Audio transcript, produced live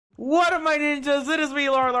What up, my ninjas? It is me,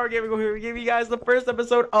 LarlarGaming, here to give you guys the first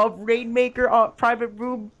episode of Rainmaker Private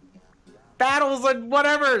Room battles and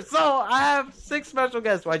whatever. So, I have 6 special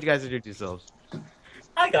guests. Why'd you guys introduce yourselves?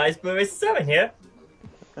 Hi guys, Blue7 here.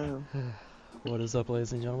 What is up,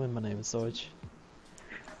 ladies and gentlemen? My name is Soj.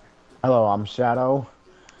 Hello, I'm Shadow.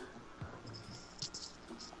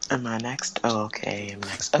 Am I next? Oh, okay, I'm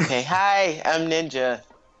next. Okay, hi, I'm Ninja.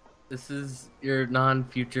 This is your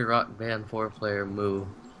non-future rock band 4-player Moo.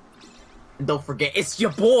 And don't forget, it's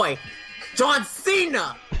your boy, John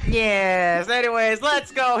Cena! Yes, anyways,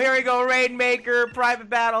 let's go. Here we go, Rainmaker, private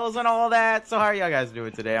battles, and all that. So how are y'all guys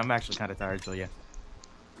doing today? I'm actually kind of tired, so yeah.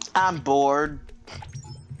 I'm bored.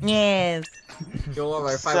 Yes.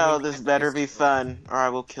 So this better be fun, or I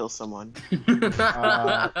will kill someone.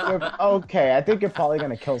 Okay, I think you're probably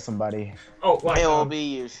gonna kill somebody. Oh, right. It will be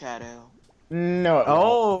you, Shadow. No.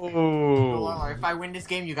 Oh. If I win this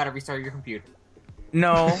game, you gotta restart your computer.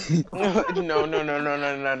 No. No.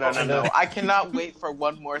 I cannot wait for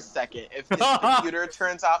one more second. If this computer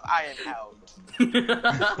turns off, I am out.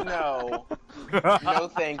 No. No,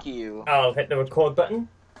 thank you. I'll hit the record button.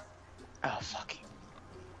 Oh, fuck.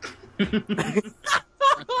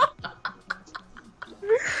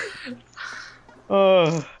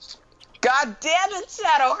 God damn it,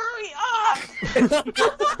 Shadow, hurry up!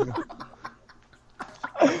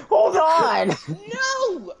 Hold on!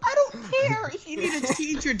 No! I don't care if you need to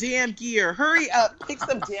change your damn gear. Hurry up, pick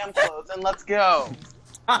some damn clothes, and let's go.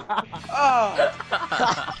 Oh.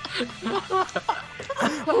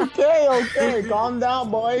 Okay, calm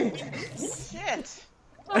down, boy. Shit.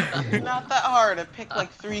 It's not that hard. I picked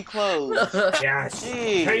like 3 clothes. Yes.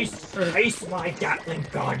 Jeez. Taste my Gatling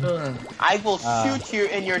gun. I will shoot you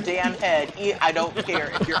in your damn head. I don't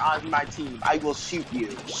care if you're on my team. I will shoot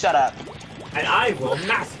you. Shut up. And I will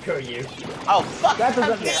massacre you. Oh, fuck. That I'm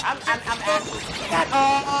doesn't- here. I'm actually...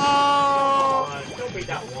 Oh. Don't be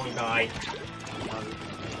that one guy.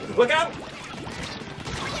 Look out!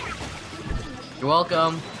 You're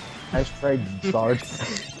welcome. Nice trade, Sarge.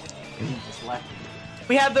 He just left.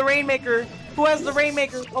 We have the Rainmaker. Who has the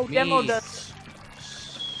Rainmaker? Oh, Me. Demo does.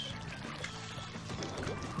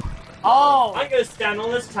 Oh! I'm gonna stand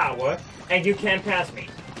on this tower, and you can't pass me.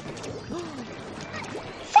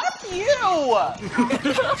 Fuck you!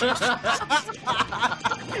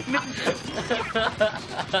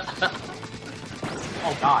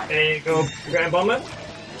 Oh god. There you go, Grand Bomber.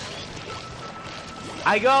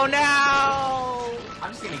 I go now.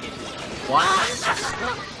 I'm just gonna get this. What?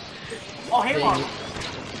 Oh, hey, Dang Mark.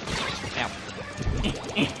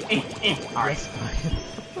 Alright.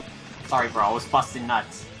 Sorry, bro, I was busting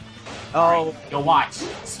nuts. Oh. Yo, watch.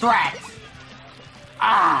 Strat!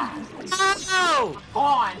 Ah! No. Go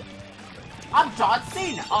on! I'm John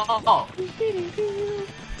Cena! Oh.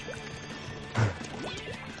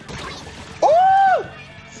 Woo!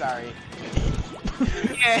 Sorry.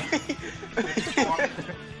 Yeah.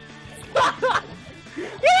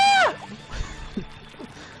 Yeah.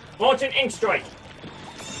 Launch an ink strike.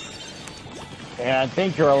 Yeah, I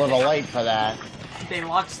think you're a little late for that. They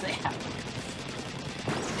launched that.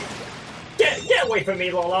 Get away from me,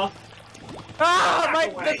 Lola. Ah,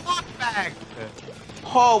 Back my away. knockback.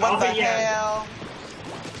 Oh, what Oh, the yeah. hell?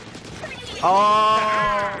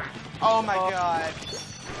 Oh. Oh my god.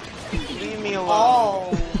 Leave me alone.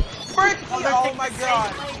 Oh! Frick! Oh my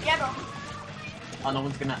god. Get him! Oh, no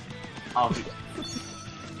one's gonna... Oh,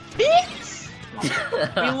 Bitch!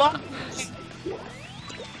 We lost.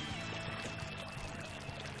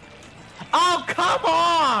 Oh, come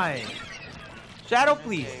on. Shadow,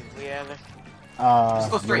 please. Okay, we have a... Just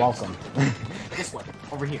go You're straight. welcome. this way.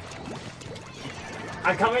 Over here.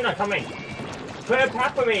 I'm coming. Clear a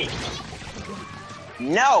path for me.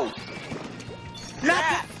 No!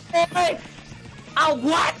 Not the Oh,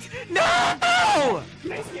 what? No!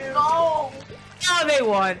 Thank you. No! Oh, they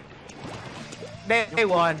won. They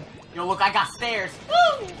won. Yo, look, I got stairs.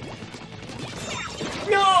 Woo!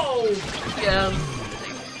 No! Yeah.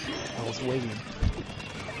 I was waiting.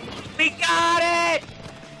 We got it!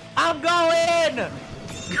 I'm going!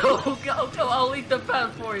 Go! I'll lead the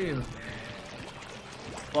path for you.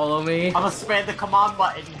 Follow me. I'm gonna spam the command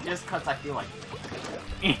button just cause I feel like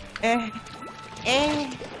Okay.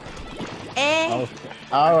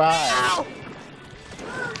 Alright. Ow!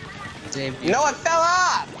 Dave, No, it fell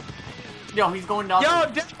off! Yo, he's going down. Yo,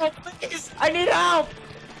 Demo, please! I need help!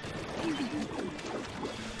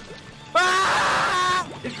 Ah!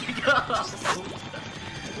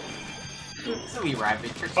 Silly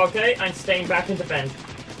rabbit. Okay, I'm staying back in defense.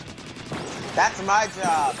 That's my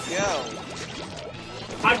job. Go.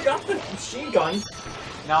 I've got the machine gun.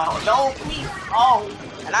 No, please. Oh.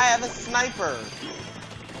 And I have a sniper.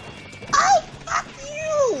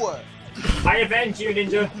 I avenge you,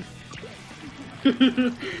 Ninja.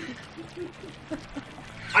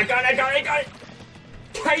 I got it.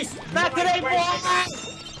 Case. Not today, boy!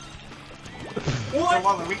 What?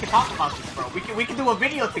 Well, we can talk about this, bro. We can do a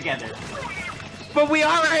video together. But we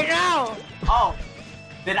are right now! Oh.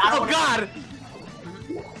 Then I don't Oh god!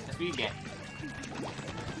 That's what you get.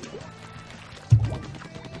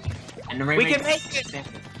 And the We Rainmaker. can make it!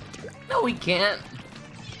 No, we can't.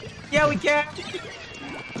 Yeah, we can!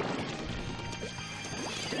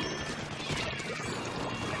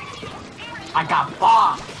 I got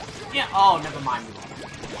bombed. Yeah. Oh, never mind.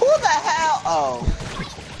 Who the hell? Oh.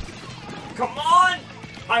 Come on!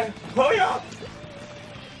 Hurry up!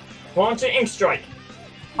 Launch an ink strike.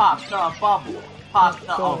 Pop the bubble. Pop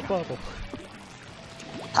the. Oh, Oh. bubble.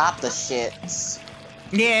 Pop the shits.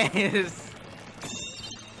 Yes!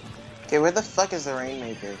 Okay, where the fuck is the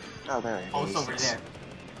Rainmaker? Oh, there it is. Oh, it's over there.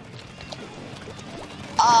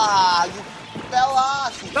 Ah, you fell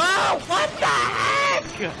off! Oh, what the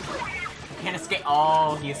heck? Can't escape.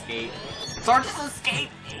 Oh, he escaped. Sarge just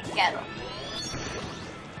escaped. Get him.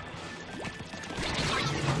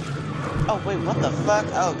 Oh, wait, what the fuck?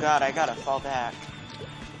 Oh god, I gotta fall back.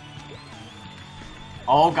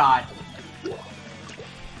 Oh god.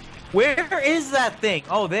 Where is that thing?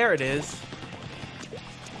 Oh, there it is.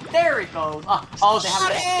 There it goes. Oh, they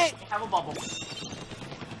Got it! have a bubble.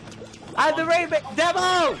 I have the Rainmaker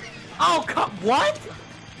demo! Oh, what?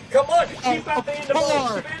 Come on! Keep that thing in the bubble!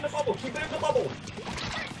 Four. Keep it in the bubble! Keep it in the bubble!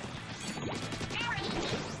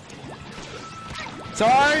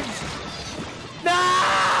 Charge!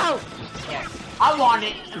 No! Yes. I want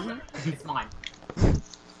it. It's mine.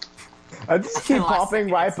 I just keep popping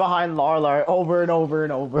right behind Larlar over and over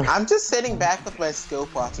and over. I'm just sitting back with my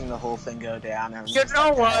scope watching the whole thing go down. And I'm You just know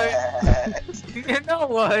like, what? You know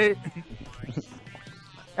what?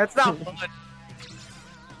 That's not fun.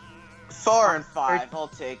 4 and 5, I'll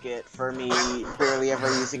take it for me barely ever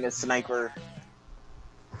using a sniper.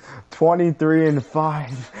 23 and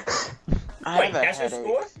 5. I Wait, have a that's your headache.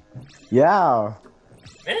 score? Yeah.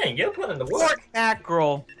 Man, you're putting the Pork work.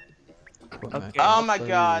 mackerel. What Okay. the Oh my fuck?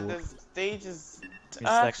 god, the stage is... Give me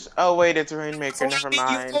a sec. oh wait, it's Rainmaker, never You know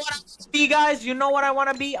mind. what I want to be, guys? You know what I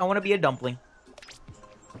want to be? I want to be a dumpling.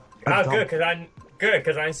 Oh, good,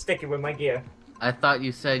 cause I'm sticking with my gear. I thought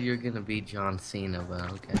you said you're gonna be John Cena,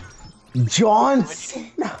 but okay. John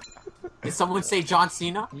Cena. Did someone say John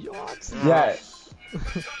Cena? Yachts. Yeah.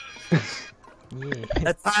 Yeah.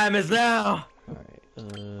 The time is now. Alright,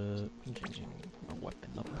 I'm changing my weapon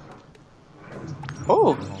up.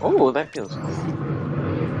 Oh, that feels good.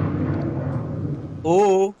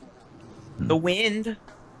 Ooh. The wind.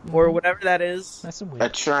 Or whatever that is. Nice and A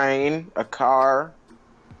weird. train, a car.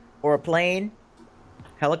 Or a plane.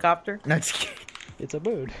 Helicopter. No, just kidding. It's a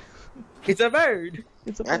bird. It's a bird.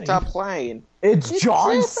 It's a plane. That's a plane. It's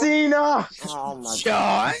John Cena. Oh my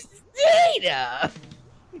god. John Cena.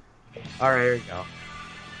 Alright, here we go.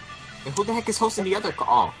 And who the heck is hosting the other?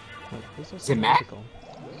 Oh, Wait, this was Is it Mac? musical.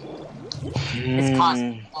 it's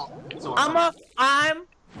Cosmo. Oh, so I'm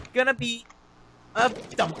gonna be a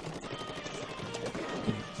dumpling.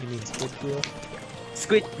 You mean squid grill?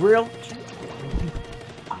 Squid grill.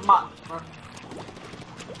 I'm not.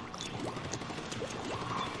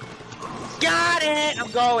 Got it!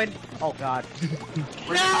 I'm going. Oh god.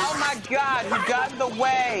 Oh my god, he got in the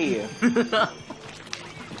way!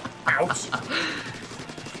 Ouch.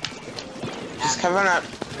 Just covering up.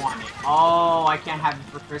 Want it. Oh, I can't have it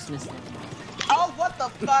for Christmas. Oh, what the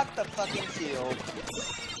fuck? The fucking shield.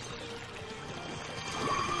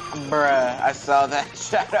 Bruh, I saw that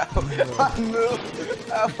shadow. I moved.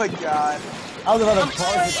 Oh my god. I was about to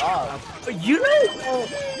charge it up. You know?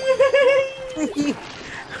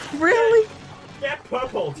 Really? Get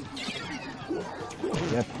purpled.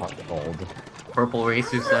 Get gold. Purple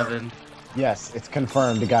Racer 7. Yes, it's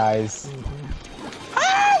confirmed, guys.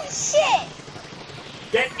 Oh shit!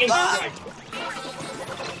 Get ink strike.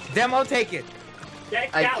 Demo, take it. Get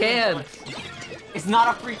I Gatling can. punch. It's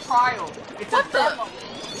not a free trial. It's a demo.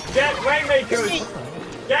 Get Rainmaker.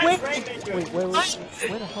 Get Wait. Rainmaker. Wait, where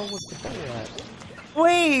the hell was the player at?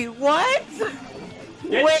 Wait, what?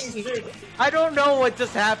 Get Wait. ink suit. I don't know what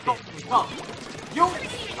just happened. Well, you.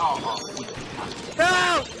 Oh.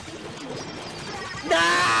 No!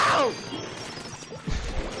 No!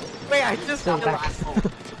 Wait, I just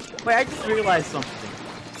realized something.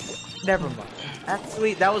 Never mind.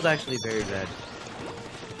 Actually, that was actually very bad.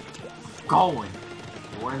 Going.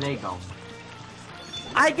 Where are they going?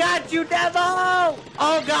 I got you, Demo!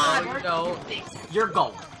 Oh god! No. You're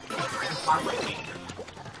going. I'm waiting.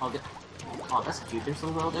 Oh, that's cute. There's a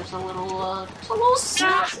little.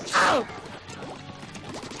 Oh!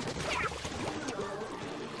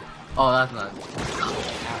 Oh, that's not.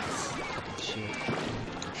 Shit.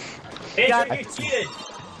 Andrew, you cheated!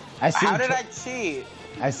 I see. How did I cheat?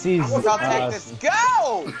 I see. I'll take this. Go!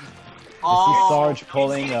 I see Oh, Sarge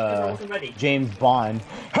pulling James Bond.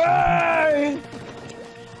 Hey!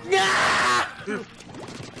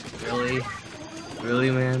 Really? Really,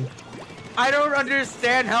 man? I don't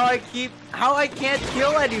understand how I can't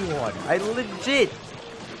kill anyone. I legit.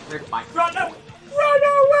 Run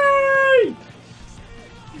away!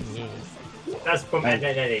 That's from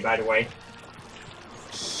Eddie, by the way.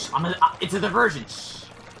 it's a diversion.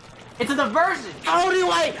 It's a diversion. How do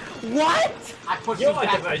I? What? I pushed You're you a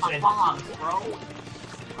back with my diversion. bombs, bro.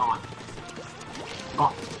 Gone.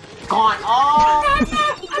 Gone. Oh!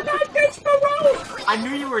 I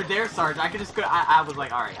knew you were there, Sarge. I could just go. I was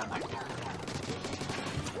like, all right, I'm back here.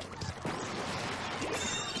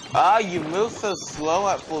 Ah, you move so slow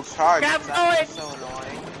at full charge. Keep That's so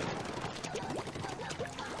annoying.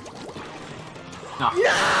 No.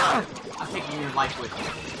 No! I'm taking your life with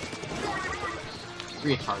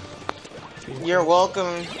me. Recharge. You're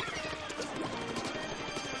welcome.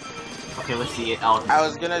 Okay, let's see it. I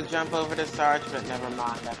was gonna jump over to Sarge, but never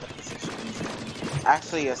mind. That's the position.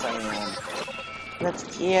 Actually, yes, I am. That's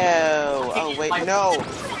cute. Oh wait, no.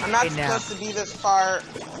 I'm not supposed to be this far.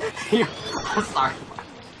 I'm sorry.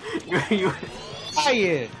 You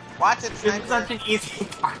Quiet. Watch it, You're sniper. such an easy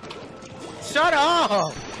target. Shut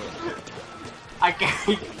up. I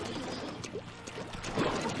can't.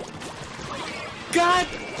 God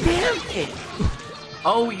damn it.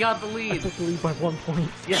 Oh, we got the I lead. took the lead by 1 point.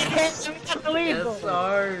 Yes, we got the lead. Yes,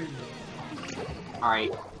 Sarge.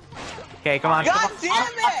 Alright. Okay, come on. God damn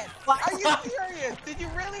it! Are you serious? Did you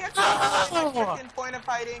really have to No! freaking point of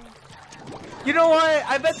fighting? You know what?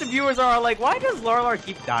 I bet the viewers are like, why does Larlar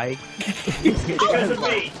keep dying? Because of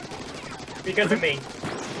me. Because of me.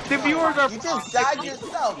 The viewers are. You just died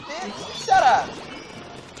yourself, bitch. Shut up.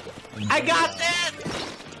 I got this.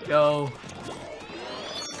 Go.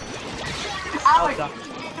 Alex!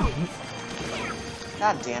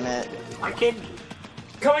 God damn it. I can't.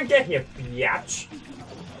 Come and get here, biatch.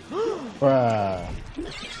 Bruh.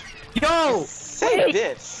 Yo. Say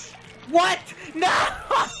bitch. What? No.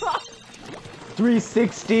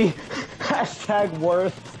 360. Hashtag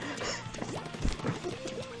worth.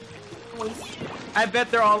 I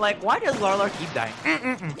bet they're all like, why does Larlar keep dying?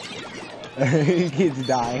 He keeps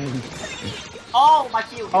dying. Oh, my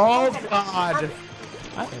shield. Oh God.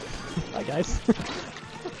 Hi guys.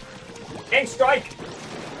 And strike!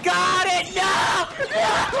 Got it! No!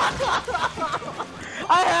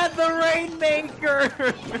 I had the Rainmaker!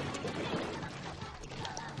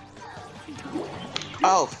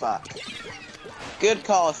 Oh, fuck. Good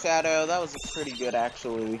call, Shadow. That was pretty good,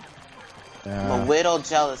 actually. I'm a little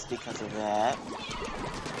jealous because of that.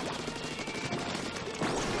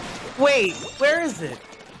 Wait, where is it?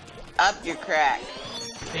 Up your crack.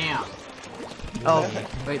 Damn. Oh,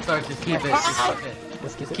 Wait, Sarge, just keep it. Just keep it.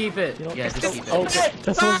 Let's Just keep it. You know, Yeah, just keep Oh, it.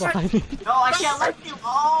 that's one behind me. No, I can't let you.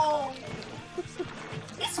 Oh!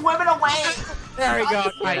 It's swimming away! there we go.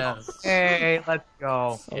 Yes. Hey, let's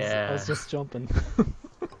go. I Yeah. was just jumping.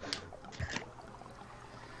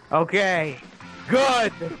 Okay,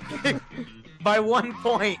 good. By 1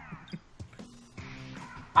 point.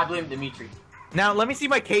 I blame Dimitri. Now let me see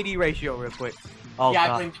my KD ratio real quick. Oh Yeah, I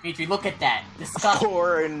God. blame Dimitri. Look at that. Disgusting.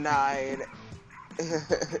 4 and 9.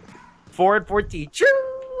 4 and 14. Choo!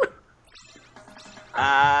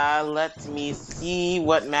 Let me see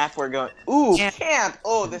what map we're going. Ooh, Yeah. camp!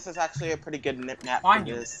 Oh, this is actually a pretty good map for Find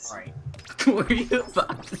you. this. Alright. What are you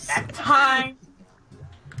about to say? That time!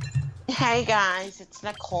 Hey guys, it's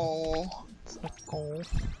Nicole. Oh.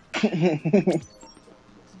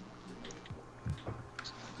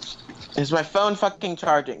 Is my phone fucking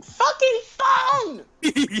charging? Fucking phone!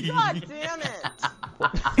 God damn it!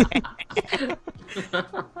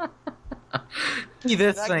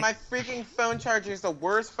 This Like, thing. my freaking phone charger is the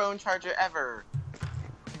worst phone charger ever.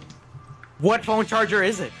 What phone charger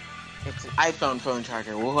is it? It's an iPhone phone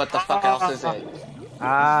charger. Well, what the fuck else is it?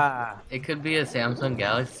 Ah. It could be a Samsung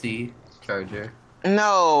Galaxy charger.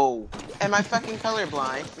 No! Am I fucking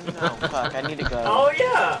colorblind? No, fuck, I need to go. Oh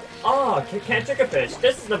yeah! Oh, can't trick a fish.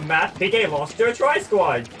 This is the map PK lost to a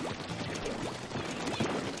tri-squad.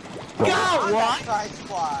 Go! On What? that side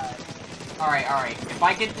squad. Alright, alright. If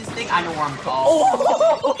I get this thing, I know where I'm going.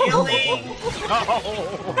 Oh! Killing!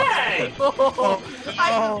 Hey!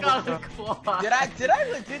 I just got a quad. Did I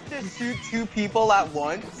legit just shoot 2 people at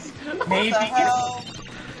once? Maybe. What the hell?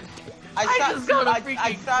 I just got a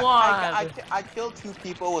freaking quad. I killed 2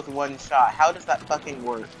 people with 1 shot. How does that fucking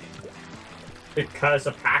work? Because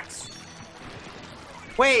of hacks.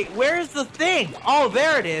 Wait, where's the thing? Oh,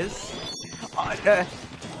 there it is.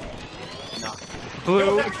 No. You're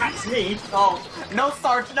Blue. gonna catch me. No, no,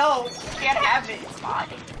 Sarge, no! You can't have it. It's mine.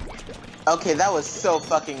 Okay, that was so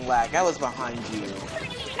fucking lag. I was behind you.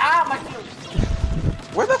 Ah, my shield.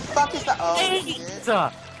 Where the fuck is the? Oh, Eight. shit.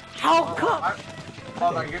 How come?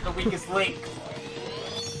 Larlar, you're the weakest link.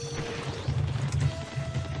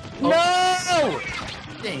 No!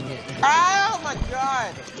 Dang it. Oh my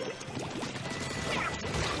god!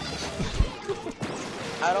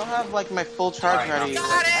 I don't have like my full charge Alright, ready. got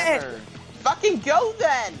like, it! ever. Fucking go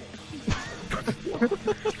then!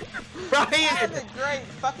 Ryan! That's great.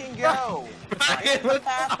 Fucking go. Ryan, Here's the let's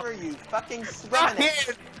path go! for you. Fucking swim in it.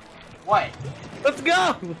 Ryan! What? Let's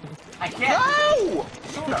go! I can't. Go!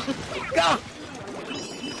 Shoot him. Go!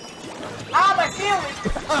 Ah, my feelings!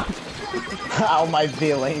 Ow, my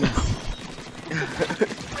feelings.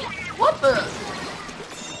 What the?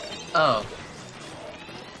 Oh.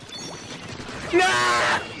 No!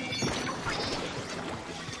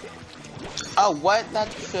 Oh, what? That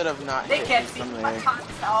should have not They hit can't me see from my there. content.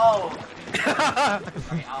 Oh.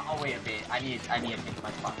 Okay, I'll wait a bit. I need to pick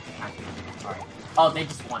my spot. Alright. Oh, they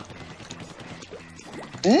just won.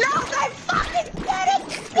 No, I fucking did it!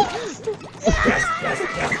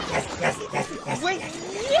 Yes! Wait,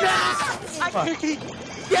 yes!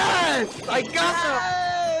 Yes! I got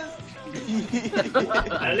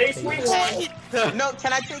At least we won. No,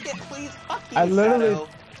 can I take it, please? Fuck you, I literally- Shadow.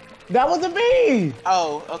 That wasn't me!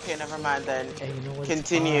 Oh, okay, never mind then. Hey, you know what?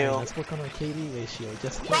 Continue. Fine. Let's work on our KD ratio.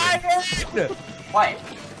 Just kidding. Ryan! What?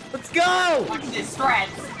 Let's go! Watch this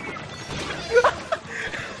strats.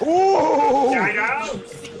 Ooh! Shadow.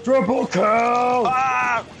 Triple kill!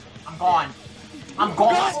 Ah! I'm gone. I'm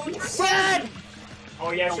gone. Red!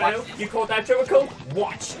 Oh yeah, Shadow. You called that triple?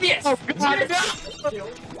 Watch this. Oh god, no!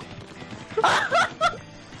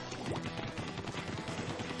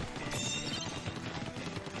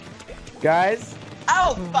 Guys?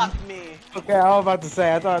 Oh, fuck me. Okay, I was about to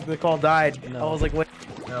say, I thought the call died. No. I was like, wait.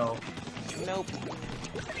 No. Nope.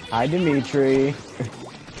 Hi, Dimitri.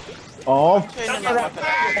 Oh, Changing my weapon.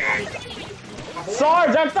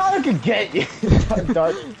 Sarge, I thought I could get you.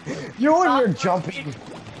 Dart. You and your jumping.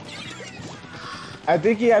 I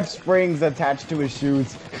think he had springs attached to his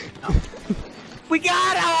shoes. We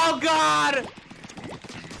got it! Oh god!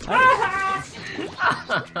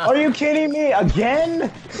 Are you kidding me?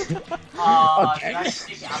 Again? Okay.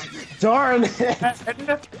 Darn.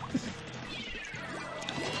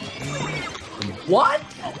 What?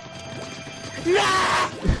 I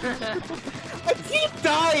keep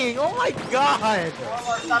dying! Oh my god!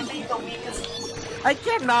 Stop being the weakest. I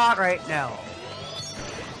cannot right now.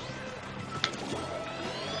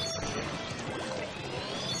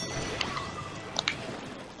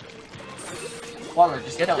 Waller,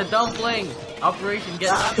 just Get kill the him. dumpling! Operation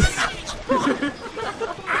get Operation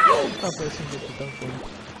Get the Dumpling.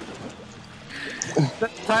 The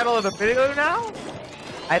title of the video now?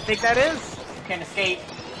 I think that is. You can't escape.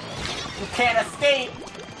 You can't escape.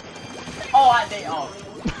 Oh, oh.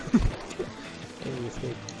 Hey, we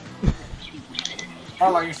escaped.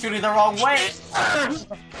 Waller, you're shooting the wrong way.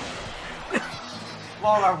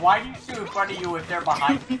 Waller, why do you shoot in front of you if they're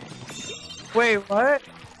behind you? Wait, what?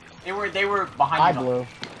 They were behind Hi, you. Blue.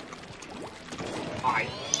 Hi.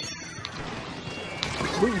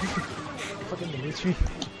 Fucking Dimitri.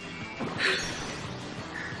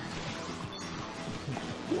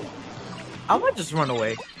 I might just run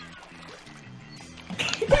away.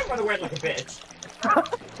 You can't run away like a bitch.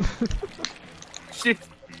 Shit.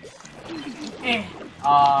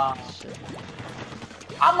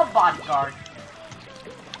 I'm a bodyguard.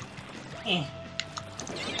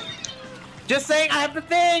 Just saying, I have the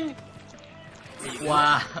thing!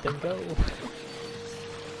 Wow. Then go.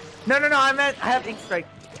 No, I have ink strike.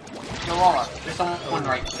 Yo, Waller, there's someone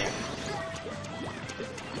right there.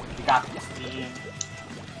 You got this team.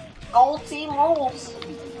 Gold team rules.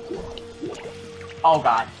 Oh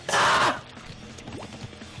god.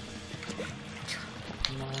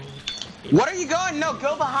 What are you going? No,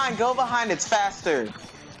 go behind. Go behind. It's faster.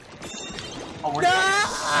 Oh, we're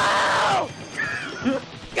No!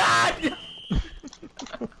 God!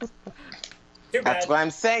 Too bad. That's what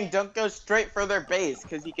I'm saying. Don't go straight for their base,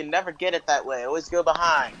 because you can never get it that way. Always go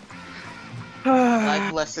behind.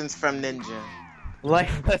 Life lessons from Ninja. Life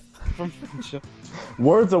from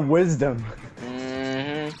Words of wisdom.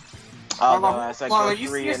 Mm-hmm. Although, as I go Waller, you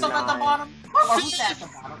 3 see and yourself at the 9. bottom? Waller, who's that at the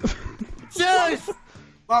bottom? Jeez!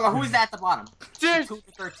 Waller, who's that at the bottom? Jeez! 2 to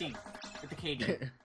 13 with the KD.